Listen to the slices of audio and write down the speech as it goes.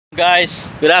Guys,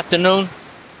 good afternoon.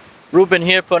 Ruben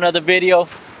here for another video.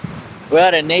 We're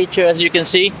out in nature, as you can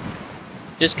see.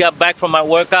 Just got back from my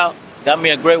workout. Got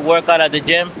me a great workout at the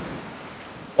gym.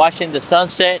 Watching the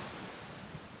sunset.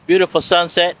 Beautiful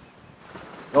sunset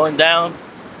going down.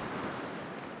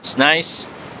 It's nice.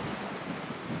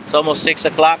 It's almost 6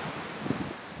 o'clock.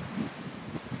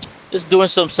 Just doing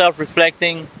some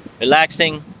self-reflecting,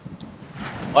 relaxing,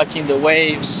 watching the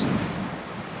waves.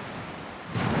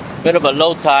 Bit of a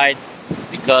low tide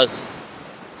because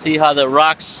see how the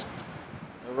rocks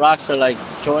are like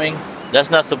showing. That's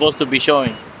not supposed to be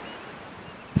showing.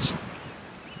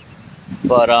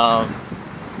 But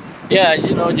yeah,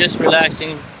 just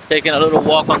relaxing, taking a little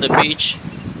walk on the beach,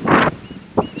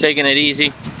 taking it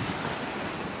easy.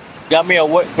 Got me a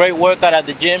great workout at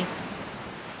the gym.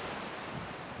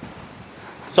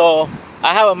 So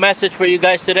I have a message for you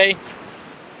guys today.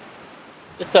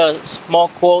 Just a small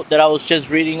quote that I was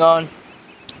just reading on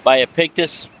by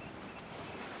Epictetus.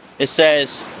 It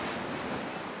says,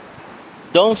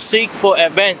 don't seek for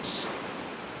events.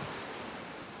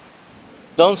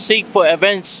 Don't seek for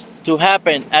events to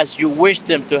happen as you wish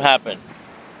them to happen,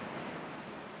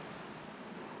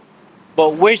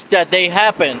 but wish that they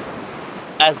happen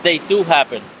as they do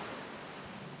happen.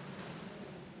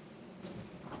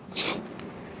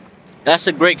 That's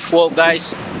a great quote,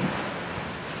 guys.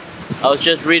 I was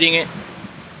just reading it.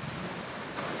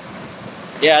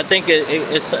 Yeah, I think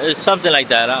it's something like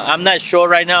that. I'm not sure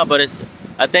right now, but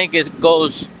I think it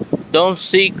goes, don't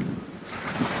seek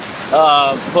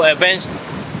for events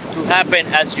to happen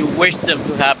as you wish them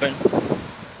to happen,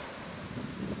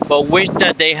 but wish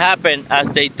that they happen as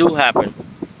they do happen.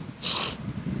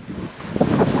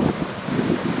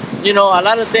 A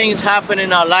lot of things happen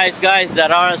in our life, guys, that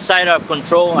are outside our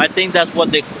control. I think that's what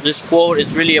this quote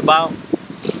is really about.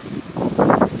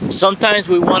 Sometimes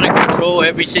we want to control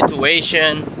every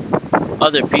situation,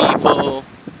 other people,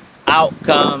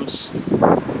 outcomes,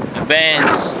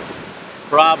 events,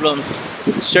 problems,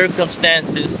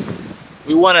 circumstances.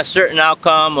 We want a certain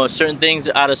outcome or certain things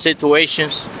out of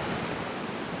situations,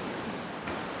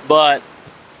 but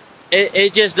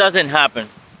it just doesn't happen.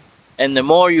 And the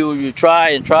more you try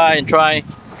and try and try,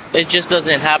 it just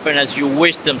doesn't happen as you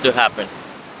wish them to happen.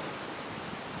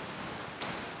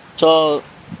 So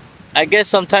I guess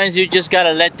sometimes you just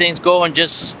gotta let things go and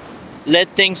just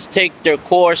let things take their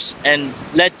course and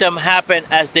let them happen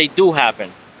as they do happen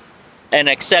and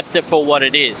accept it for what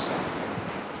it is.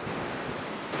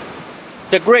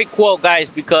 It's a great quote, guys,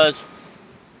 because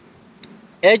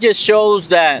it just shows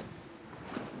that,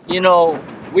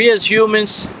 we as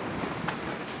humans,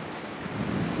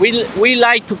 we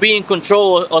like to be in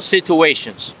control of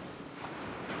situations.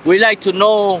 We like to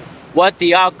know what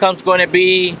the outcome's going to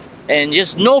be and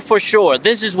just know for sure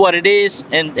this is what it is,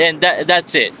 and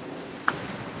that's it.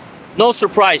 No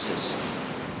surprises.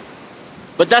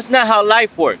 But that's not how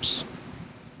life works.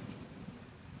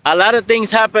 A lot of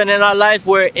things happen in our life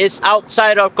where it's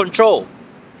outside our control.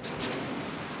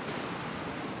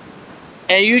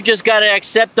 And you just got to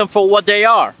accept them for what they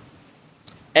are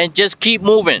and just keep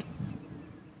moving.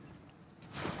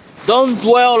 Don't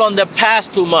dwell on the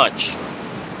past too much.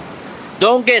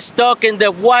 Don't get stuck in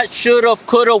the what, should've,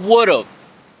 could've, would've.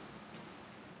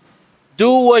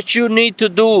 Do what you need to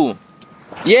do.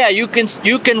 Yeah, you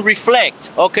can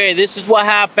reflect. Okay, this is what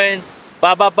happened.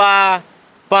 Ba.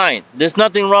 Fine. There's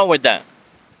nothing wrong with that.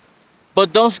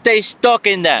 But don't stay stuck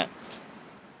in that.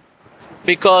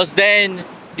 Because then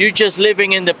you're just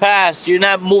living in the past. You're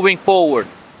not moving forward.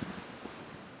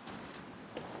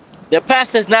 The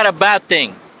past is not a bad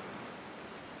thing.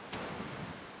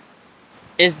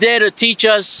 It's there to teach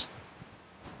us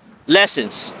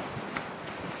lessons.